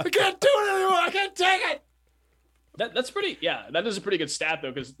 I can't do it anymore. I can't take it. That's pretty. Yeah, that is a pretty good stat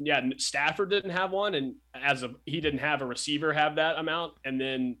though, because Stafford didn't have one, and he didn't have a receiver have that amount, and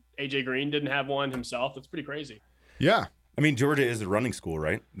then AJ Green didn't have one himself. That's pretty crazy. Yeah. I mean, Georgia is a running school,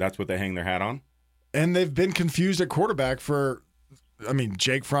 right? That's what they hang their hat on. And they've been confused at quarterback for,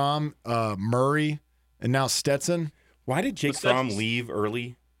 Jake Fromm, Murray, and now Stetson. Why did Jake Fromm leave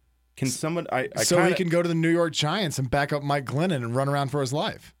early? Can someone? He can go to the New York Giants and back up Mike Glennon and run around for his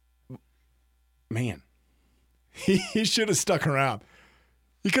life. Man, he should have stuck around.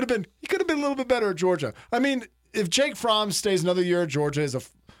 He could have been a little bit better at Georgia. I mean, if Jake Fromm stays another year at Georgia as a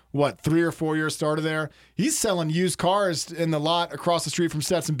 3 or 4 year starter there, he's selling used cars in the lot across the street from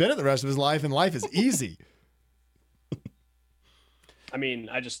Stetson Bennett the rest of his life, and life is easy. I mean,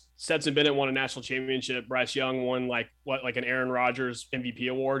 Stetson Bennett won a national championship. Bryce Young won like an Aaron Rodgers MVP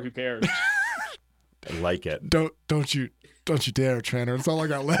award. Who cares? I like it. Don't you dare, Trainer. That's all I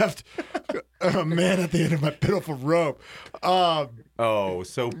got left. I'm a man at the end of my pitiful rope.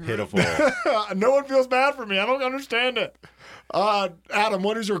 So pitiful. No one feels bad for me. I don't understand it. Adam,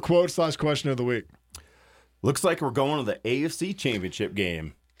 what is your quote / question of the week? Looks like we're going to the AFC Championship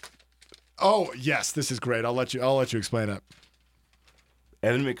game. Oh yes, this is great. I'll let you explain it.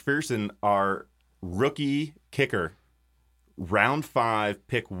 Evan McPherson, our rookie kicker, round 5,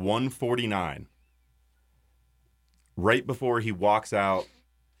 pick 149. Right before he walks out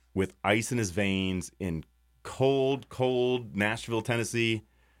with ice in his veins in cold Nashville, Tennessee,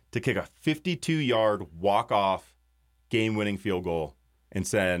 to kick a 52-yard walk-off game-winning field goal and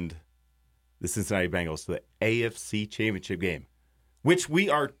send the Cincinnati Bengals to the AFC Championship game, which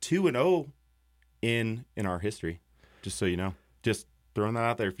we are 2-0 in our history, just so you know. Just throwing that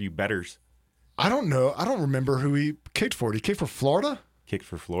out there for you bettors. I don't know. I don't remember who he kicked for. Did he kick for Florida? Kicked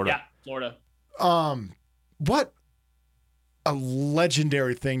for Florida. Yeah, Florida. What a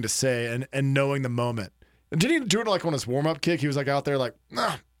legendary thing to say, and knowing the moment. And didn't he do it like on his warm-up kick? He was like out there like,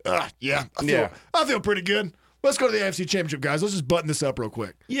 yeah, I feel pretty good. Let's go to the AFC Championship, guys. Let's just button this up real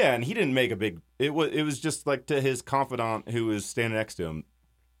quick. Yeah, and he didn't make a big. It was just like to his confidant who was standing next to him.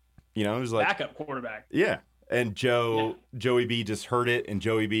 You know, it was like backup quarterback. Yeah. And Joey B just heard it, and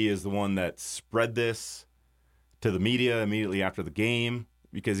Joey B is the one that spread this to the media immediately after the game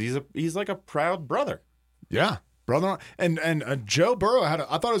because he's like a proud brother. Yeah, brother. And Joe Burrow I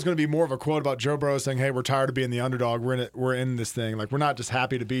thought it was going to be more of a quote about Joe Burrow saying, "Hey, we're tired of being the underdog. We're in this thing. Like we're not just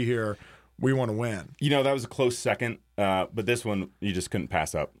happy to be here. We want to win." You know, that was a close second, but this one you just couldn't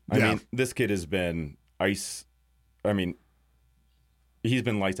pass up. I mean, this kid has been ice. I mean, he's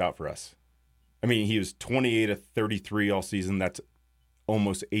been lights out for us. I mean, he was 28 of 33 all season. That's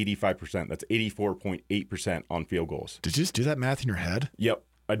almost 85%. That's 84.8% on field goals. Did you just do that math in your head? Yep,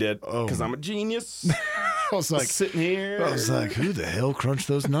 I did. Because I'm a genius. I was like, sitting here. I was like, who the hell crunched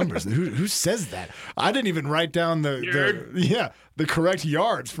those numbers? who says that? I didn't even write down the correct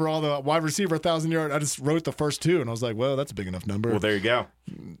yards for all the wide receiver 1,000-yard. I just wrote the first two, and I was like, well, that's a big enough number. Well, there you go.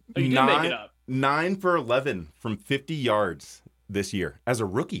 Oh, you did make it up. 9 for 11 from 50 yards this year as a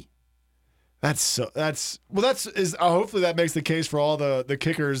rookie. Hopefully that makes the case for all the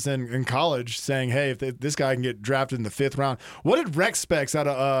kickers in college saying, hey, if this guy can get drafted in the 5th round. What did Rex Specs out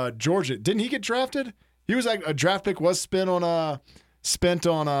of Georgia? Didn't he get drafted? He was like a draft pick was spent on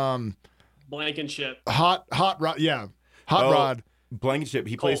Blankenship. Hot Rod. Yeah. Rod. Blankenship.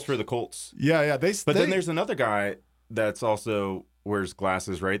 He plays for the Colts. Yeah. Then there's another guy that's also wears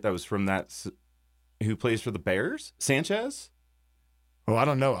glasses, right? That was from who plays for the Bears? Sanchez? Oh, I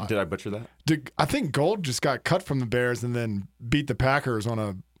don't know. Did I butcher that? I think Gold just got cut from the Bears and then beat the Packers on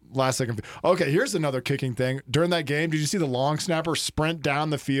a last second. Okay, here's another kicking thing. During that game, did you see the long snapper sprint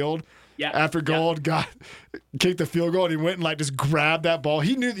down the field? Yeah. After Gold kicked the field goal and he went and just grabbed that ball.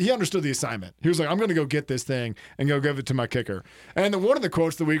 He understood the assignment. He was like, I'm going to go get this thing and go give it to my kicker. And then one of the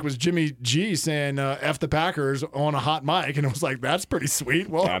quotes of the week was Jimmy G saying, F the Packers on a hot mic. And it was like, that's pretty sweet.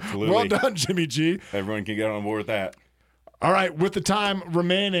 Well, absolutely. Well done, Jimmy G. Everyone can get on board with that. All right, with the time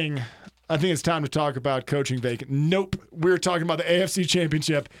remaining, I think it's time to talk about coaching vacant. Nope, we're talking about the AFC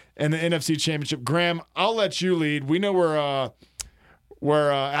Championship and the NFC Championship. Graham, I'll let you lead. We know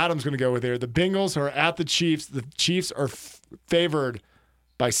where Adam's going to go with here. The Bengals are at the Chiefs. The Chiefs are favored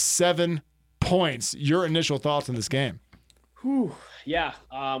by 7 points. Your initial thoughts on this game? Whew. Yeah,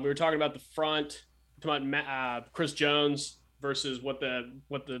 we were talking about the front, talking about Chris Jones versus what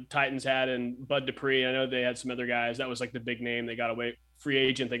the Titans had and Bud Dupree. I know they had some other guys. That was like the big name they got away, free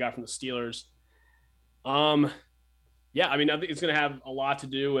agent they got from the Steelers. Yeah, I mean, I think it's going to have a lot to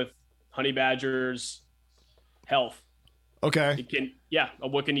do with Honey Badger's health. Okay.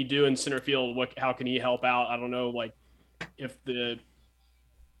 What can he do in center field? How can he help out? I don't know, like if the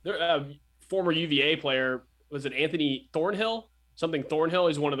former UVA player, was it Anthony Thornhill? Something Thornhill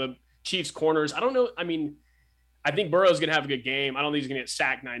is one of the Chiefs corners. I don't know. I mean, I think Burrow's going to have a good game. I don't think he's going to get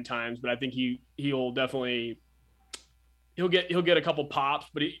sacked 9 times, but I think he'll definitely he'll get a couple pops.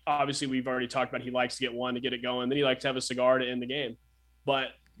 But obviously, we've already talked about he likes to get one to get it going. Then he likes to have a cigar to end the game. But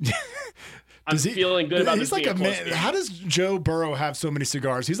I'm feeling good about this. He's like a man. How does Joe Burrow have so many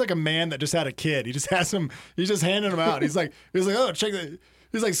cigars? He's like a man that just had a kid. He just has them. He's just handing them out. He's like, oh, check that.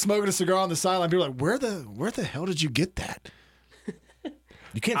 He's like smoking a cigar on the sideline. People are like, where the hell did you get that?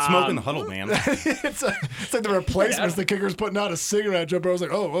 You can't smoke in the huddle, man. it's like the replacements. The kicker's putting out a cigarette. Joe Burrow's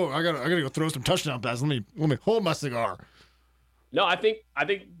like, oh, I gotta go throw some touchdown passes. Let me hold my cigar. No, I think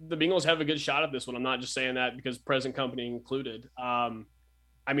the Bengals have a good shot at this one. I'm not just saying that because present company included.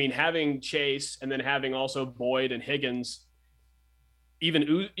 I mean, having Chase and then having also Boyd and Higgins, even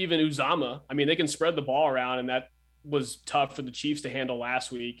Uzama. I mean, they can spread the ball around, and that was tough for the Chiefs to handle last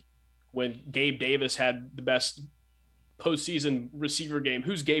week when Gabe Davis had the best postseason receiver game.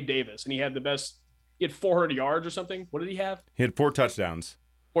 Who's Gabe Davis? And he had 400 yards or something. What did he have? He had 4 touchdowns.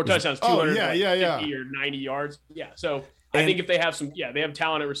 4 touchdowns, 200 50 or 90 yards. Yeah. So I think if they have they have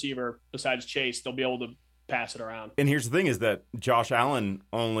talent at receiver besides Chase, they'll be able to pass it around. And here's the thing is that Josh Allen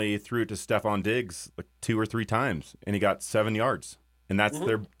only threw it to Stephon Diggs like 2 or 3 times, and he got 7 yards. And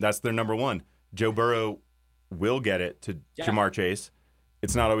that's their number one. Joe Burrow will get it to Jamar Chase.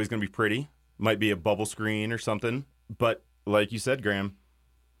 It's not always going to be pretty. Might be a bubble screen or something. But like you said, Graham,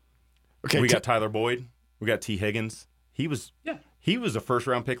 we got Tyler Boyd. We got T. Higgins. He was a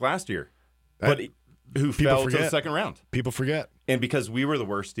first-round pick last year, who fell to the second round. People forget. And because we were the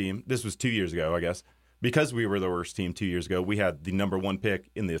worst team, this was 2 years ago, I guess. Because we were the worst team 2 years ago, we had the number 1 pick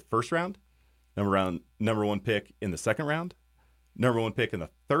in the first round, number 1 pick in the second round, number 1 pick in the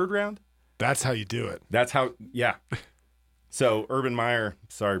third round. That's how you do it. That's how, yeah. So Urban Meyer,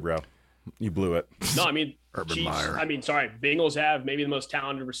 sorry, bro, you blew it. No, I mean, Urban Meyer. Bengals have maybe the most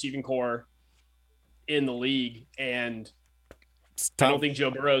talented receiving core in the league, and I don't think Joe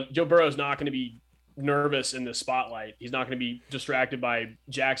Burrow is not going to be nervous in the spotlight. He's not going to be distracted by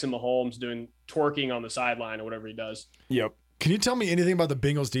Jackson Mahomes doing twerking on the sideline or whatever he does. Yep. Can you tell me anything about the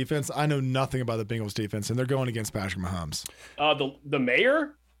Bengals defense? I know nothing about the Bengals defense, and they're going against Patrick Mahomes. The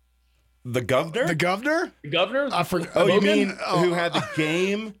mayor? The governor? The governor? The governor? I forgot. Oh, you mean who had the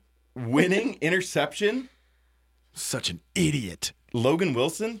game-winning interception? Such an idiot. Logan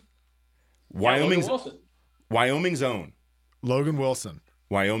Wilson? Logan Wilson. Wyoming's own. Logan Wilson.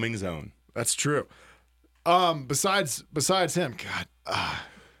 Wyoming's own. That's true. Besides him, God.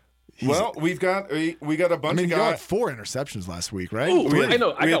 Well, we got a bunch of guys. He got 4 interceptions last week, right? Ooh, I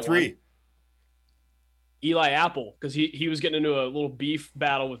know. I We got had 3. one. Eli Apple, because he was getting into a little beef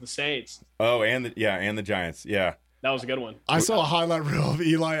battle with the Saints. Oh, and the Giants. Yeah. That was a good one. I saw a highlight reel of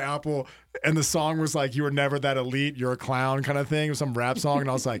Eli Apple, and the song was like, "You were never that elite, you're a clown" kind of thing. It was some rap song, and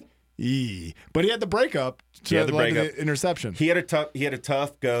I was like, "Ee." But he had the breakup to the interception. He had a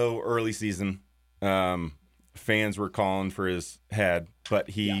tough go early season. Fans were calling for his head, but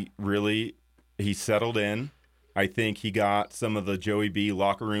he settled in. I think he got some of the Joey B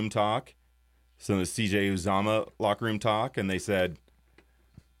locker room talk, some of the CJ Uzama locker room talk, and they said,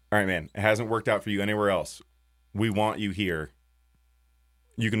 "All right, man, it hasn't worked out for you anywhere else. We want you here.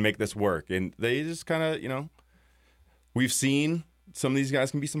 You can make this work." And they just kind of, we've seen some of these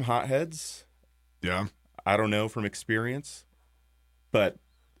guys can be some hotheads. Yeah. I don't know from experience, but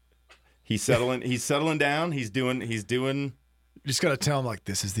he's settling down. He's doing. You just got to tell him, like,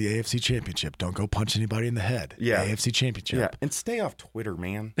 this is the AFC Championship. Don't go punch anybody in the head. Yeah. AFC Championship. Yeah. And stay off Twitter,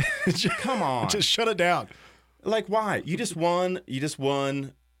 man. Come on. Just shut it down. Like, why? You just won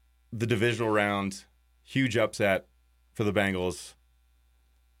the divisional round. Huge upset for the Bengals.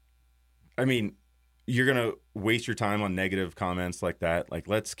 I mean, you're going to waste your time on negative comments like that. Like,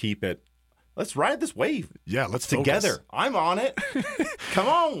 let's ride this wave. Yeah, let's together. Focus. I'm on it. Come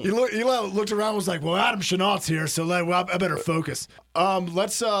on. Eli looked around and was like, well, Adam Chenault's here, so I better focus.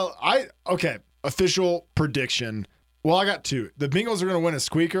 Official prediction. Well, I got 2. The Bengals are going to win a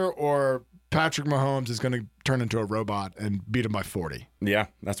squeaker, or Patrick Mahomes is going to turn into a robot and beat him by 40. Yeah,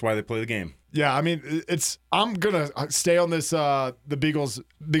 that's why they play the game. Yeah, I mean, I'm going to stay on this the Beagles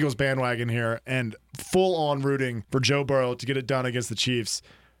bandwagon here and full on rooting for Joe Burrow to get it done against the Chiefs.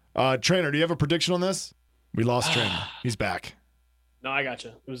 Trainer, do you have a prediction on this? We lost Trainer. He's back. No, I got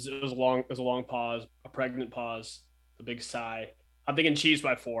you. It was a long pause, a pregnant pause, a big sigh. I'm thinking Chiefs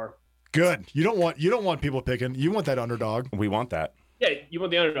by 4. Good. You don't want people picking. You want that underdog. We want that. Yeah, you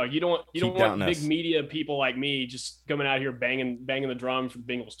want the underdog. You don't want doubting big us. media people like me just coming out here banging the drum for the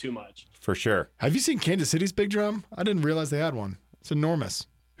Bengals too much. For sure. Have you seen Kansas City's big drum? I didn't realize they had one. It's enormous.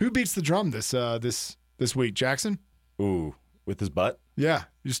 Who beats the drum this week? Jackson? Ooh, with his butt? Yeah,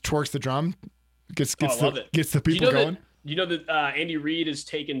 he just twerks the drum. Gets I love the it. gets the Do you people know going. You know that Andy Reid has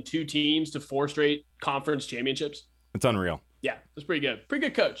taken 2 teams to 4 straight conference championships? It's unreal. Yeah, that's pretty good. Pretty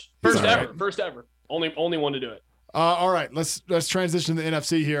good coach. He's First all ever. right. First ever. Only one to do it. All right, let's transition to the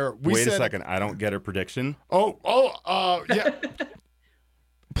NFC here. Wait a second. I don't get a prediction. Yeah.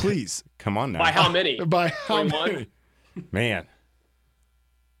 Please. Come on now. By how many? By how 21? many? Man.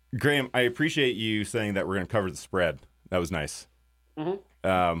 Graham, I appreciate you saying that we're going to cover the spread. That was nice.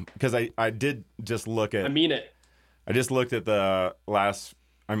 Because I did just look at. I mean it. I just looked at the last.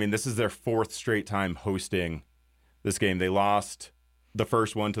 I mean, this is their 4th straight time hosting this game. They lost the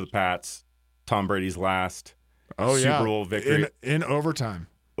first one to the Pats. Tom Brady's last Super Bowl victory in overtime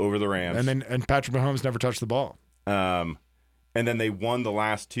over the Rams, and Patrick Mahomes never touched the ball. and then they won the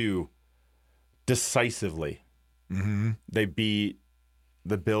last 2 decisively. Mm-hmm. They beat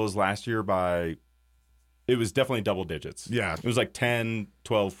the Bills last year by. It was definitely double digits. Yeah. It was like 10,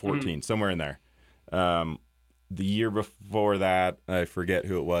 12, 14, somewhere in there. The year before that, I forget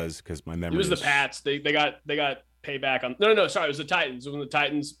who it was because my memory. It was the Pats. They got payback on. No. Sorry, it was the Titans. It was when the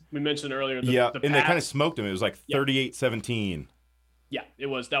Titans we mentioned earlier. The and Pats, they kind of smoked them. It was like 38-17. Yeah, it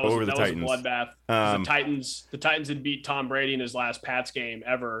was. That was over the a Titans. bloodbath. The Titans had beat Tom Brady in his last Pats game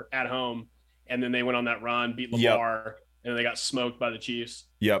ever at home, and then they went on that run, beat Lamar, and then they got smoked by the Chiefs.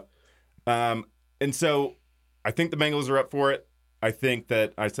 Yep. And so I think the Bengals are up for it. I think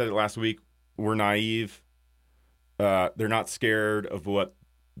that I said it last week. We're naive. They're not scared of what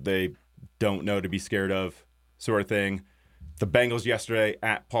they don't know to be scared of, sort of thing. The Bengals yesterday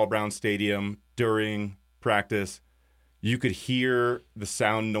at Paul Brown Stadium during practice, you could hear the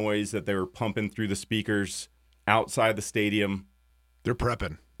sound noise that they were pumping through the speakers outside the stadium. They're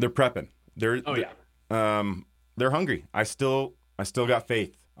prepping. They're prepping. They're hungry. I still got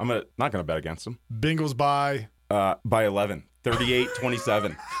faith. I'm not gonna bet against them. Bengals by 11,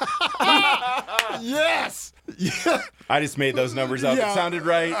 38-27. Yes. Yeah. I just made those numbers up. Yeah. It sounded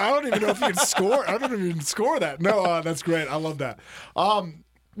right. I don't even know if you can score. I don't even score that. No, that's great. I love that.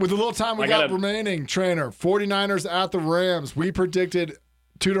 With the little time we got remaining, trainer, 49ers at the Rams. We predicted,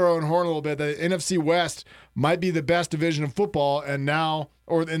 toot our own horn a little bit, that the NFC West might be the best division of football, and now,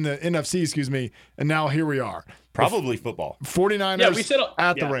 or in the NFC, excuse me, and now here we are. Probably football. 49ers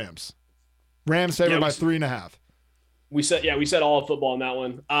at the Rams. Rams favored by 3.5. We said all of football in that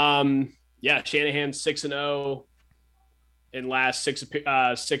one. Shanahan 6-0 in last six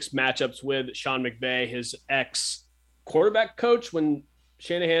matchups with Sean McVay, his ex quarterback coach when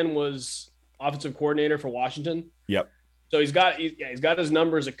Shanahan was offensive coordinator for Washington. Yep. So he's got his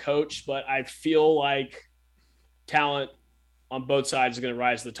number as a coach, but I feel like talent on both sides is going to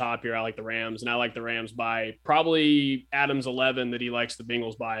rise to the top here. I like the Rams, and I like the Rams by probably Adams 11 that he likes the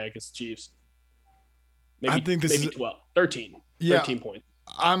Bengals by against the Chiefs. Maybe, I think this maybe is 12, 13, Yeah. 13 points.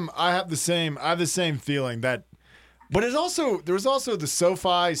 I have the same feeling that, but there was also the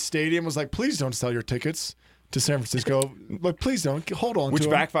SoFi Stadium was like, please don't sell your tickets to San Francisco. Like, please don't hold on. Which to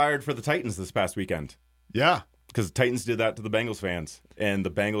 'em. backfired for the Titans this past weekend. Yeah, because the Titans did that to the Bengals fans, and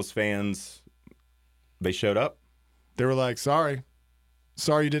the Bengals fans, they showed up. They were like, sorry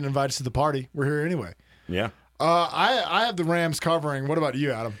you didn't invite us to the party. We're here anyway. Yeah. I have the Rams covering. What about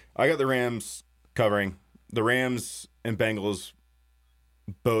you, Adam? I got the Rams covering. The Rams and Bengals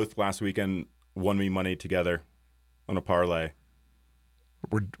both last weekend won me money together on a parlay.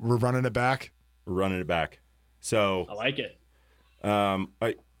 We're running it back. We're running it back. So I like it.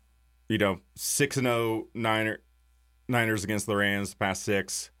 6-0 Niners against the Rams, past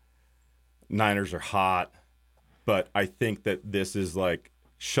 6. Niners are hot, but I think that this is like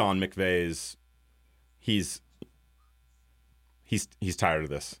Sean McVay's. He's tired of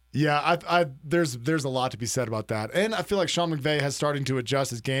this. Yeah, there's a lot to be said about that, and I feel like Sean McVay has starting to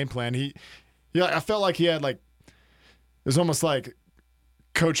adjust his game plan. I felt like he had it was almost like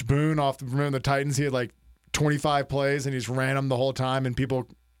Coach Boone remember the Titans. He had like 25 plays and he just ran them the whole time, and people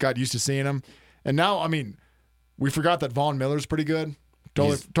got used to seeing him. And now, I mean, we forgot that Von Miller's pretty good.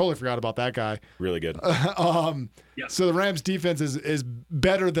 Totally forgot about that guy. Really good. So the Rams defense is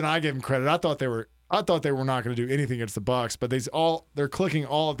better than I gave him credit. I thought they were not going to do anything against the Bucs, but they're clicking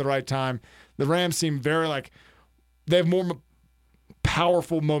all at the right time. The Rams seem very they have more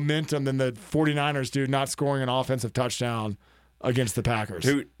powerful momentum than the 49ers do, not scoring an offensive touchdown against the Packers.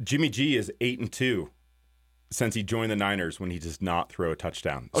 Jimmy G is 8-2 since he joined the Niners when he does not throw a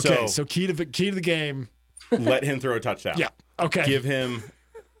touchdown. Okay, so key to the game. Let him throw a touchdown. Yeah. Okay. Give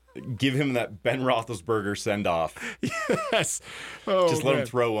him that Ben Roethlisberger send off. Yes. Oh, Just let man. him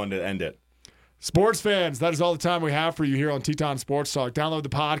throw one to end it. Sports fans, that is all the time we have for you here on Teton Sports Talk. Download the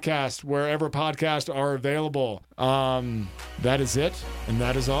podcast wherever podcasts are available. That is it, and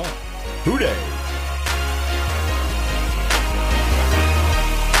that is all. Hoo-day.